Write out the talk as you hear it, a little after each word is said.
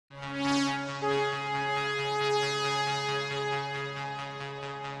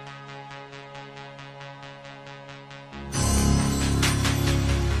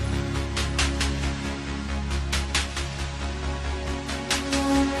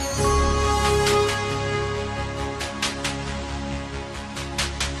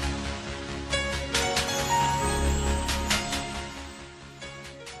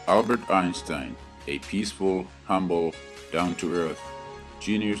Albert Einstein, a peaceful, humble, down-to-earth,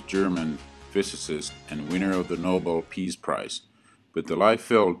 genius German physicist and winner of the Nobel Peace Prize, with a life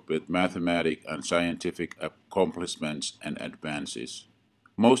filled with mathematical and scientific accomplishments and advances.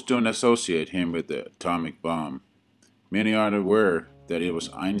 Most don't associate him with the atomic bomb. Many are aware that it was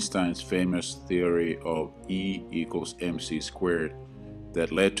Einstein's famous theory of E equals mc squared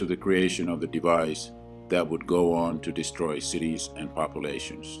that led to the creation of the device that would go on to destroy cities and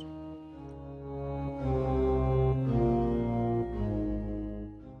populations.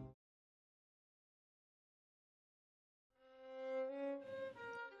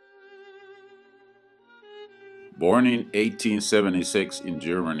 Born in 1876 in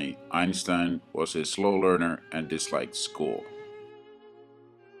Germany, Einstein was a slow learner and disliked school.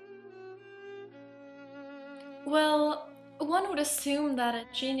 Well, one would assume that a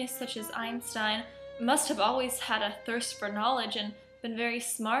genius such as Einstein must have always had a thirst for knowledge and been very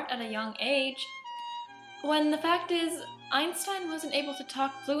smart at a young age, when the fact is, Einstein wasn't able to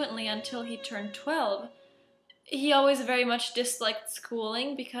talk fluently until he turned 12. He always very much disliked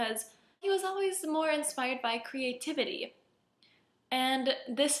schooling because he was always more inspired by creativity, and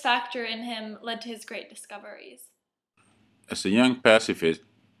this factor in him led to his great discoveries. As a young pacifist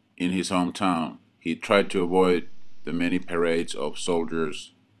in his hometown, he tried to avoid the many parades of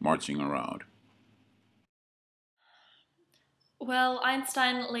soldiers marching around. Well,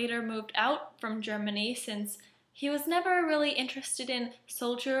 Einstein later moved out from Germany since he was never really interested in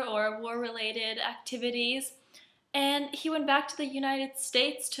soldier or war-related activities, and he went back to the United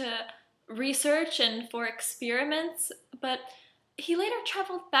States to research and for experiments, but he later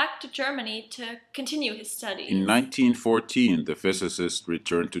traveled back to Germany to continue his In studies. 1914, the physicist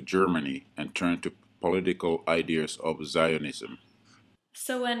returned to Germany and turned to political ideas of Zionism.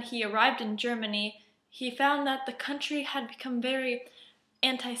 So when he arrived in Germany, he found that the country had become very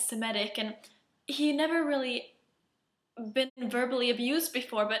anti-Semitic, and he never really been verbally abused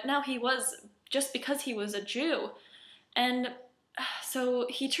before, but now he was, just because he was a Jew. And so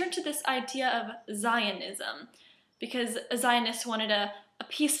he turned to this idea of Zionism, because Zionists wanted a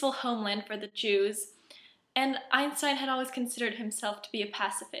peaceful homeland for the Jews, and Einstein had always considered himself to be a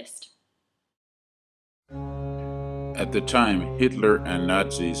pacifist. At the time, Hitler and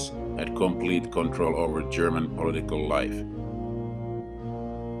Nazis had complete control over German political life.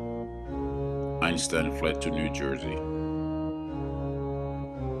 Einstein fled to New Jersey.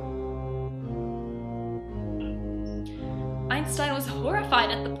 Einstein was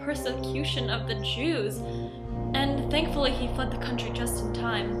horrified at the persecution of the Jews, and thankfully he fled the country just in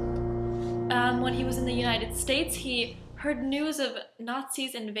time. When he was in the United States, he heard news of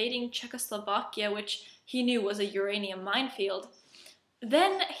Nazis invading Czechoslovakia, which he knew was a uranium minefield.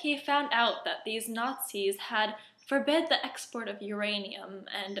 Then he found out that these Nazis had forbid the export of uranium,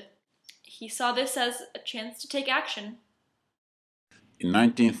 and he saw this as a chance to take action. In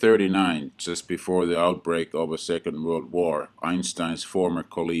 1939, just before the outbreak of a Second World War, Einstein's former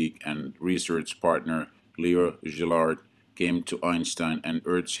colleague and research partner Leo Szilard came to Einstein and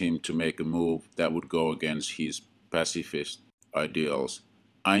urged him to make a move that would go against his pacifist ideals.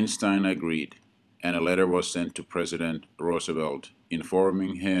 Einstein agreed, and a letter was sent to President Roosevelt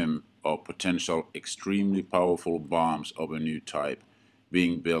informing him of potential extremely powerful bombs of a new type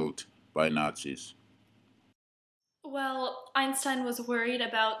being built by Nazis. Well, Einstein was worried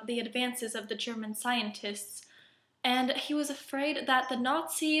about the advances of the German scientists, and he was afraid that the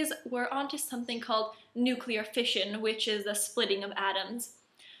Nazis were onto something called nuclear fission, which is the splitting of atoms.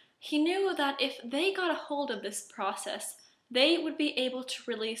 He knew that if they got a hold of this process, they would be able to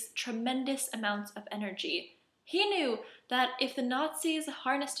release tremendous amounts of energy. He knew that if the Nazis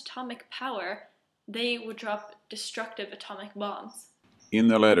harnessed atomic power, they would drop destructive atomic bombs. In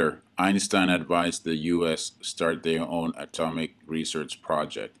the letter, Einstein advised the US start their own atomic research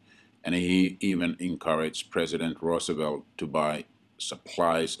project, and he even encouraged President Roosevelt to buy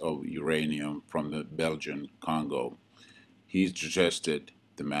supplies of uranium from the Belgian Congo. He suggested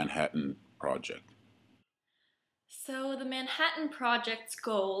the Manhattan Project. So the Manhattan Project's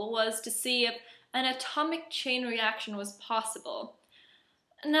goal was to see if an atomic chain reaction was possible.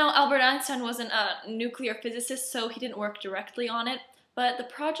 Now, Albert Einstein wasn't a nuclear physicist, so he didn't work directly on it, but the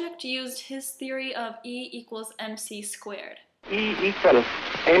project used his theory of E equals mc squared. E equals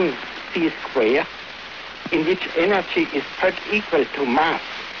mc squared, in which energy is third equal to mass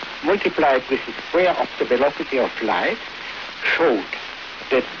multiplied with the square of the velocity of light, showed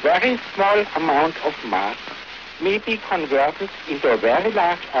that very small amount of mass may be converted into a very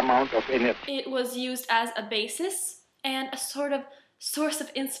large amount of energy. It was used as a basis and a sort of source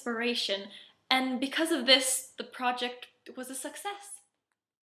of inspiration, and because of this, the project was a success.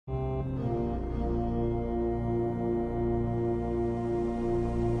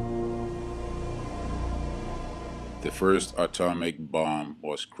 The first atomic bomb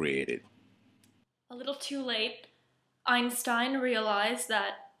was created. A little too late, Einstein realized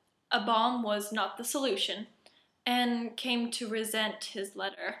that a bomb was not the solution and came to resent his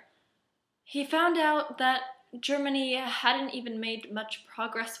letter. He found out that Germany hadn't even made much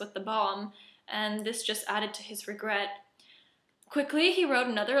progress with the bomb, and this just added to his regret. Quickly, he wrote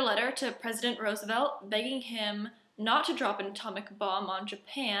another letter to President Roosevelt begging him not to drop an atomic bomb on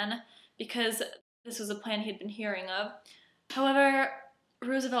Japan because this was a plan he'd been hearing of. However,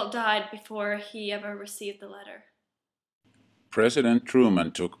 Roosevelt died before he ever received the letter. President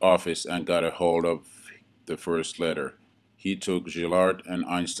Truman took office and got a hold of the first letter. He took Gillard and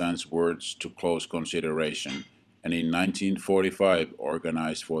Einstein's words to close consideration, and in 1945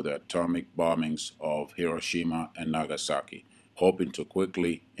 organized for the atomic bombings of Hiroshima and Nagasaki, hoping to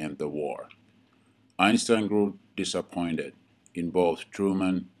quickly end the war. Einstein grew disappointed in both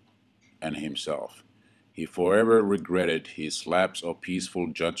Truman and himself. He forever regretted his lapse of peaceful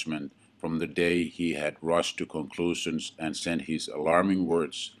judgment from the day he had rushed to conclusions and sent his alarming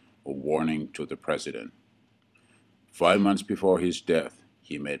words of warning to the president. 5 months before his death,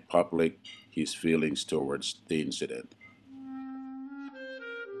 he made public his feelings towards the incident.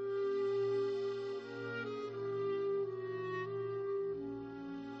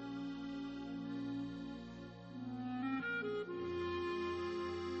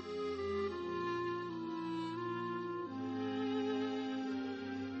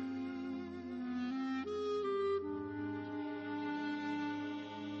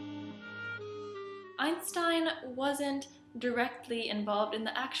 Einstein wasn't directly involved in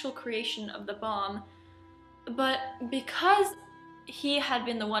the actual creation of the bomb, but because he had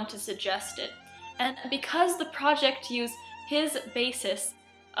been the one to suggest it, and because the project used his basis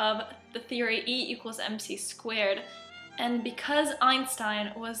of the theory E=mc², and because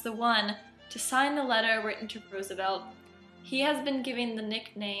Einstein was the one to sign the letter written to Roosevelt, he has been given the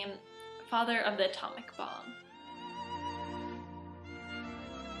nickname Father of the Atomic Bomb.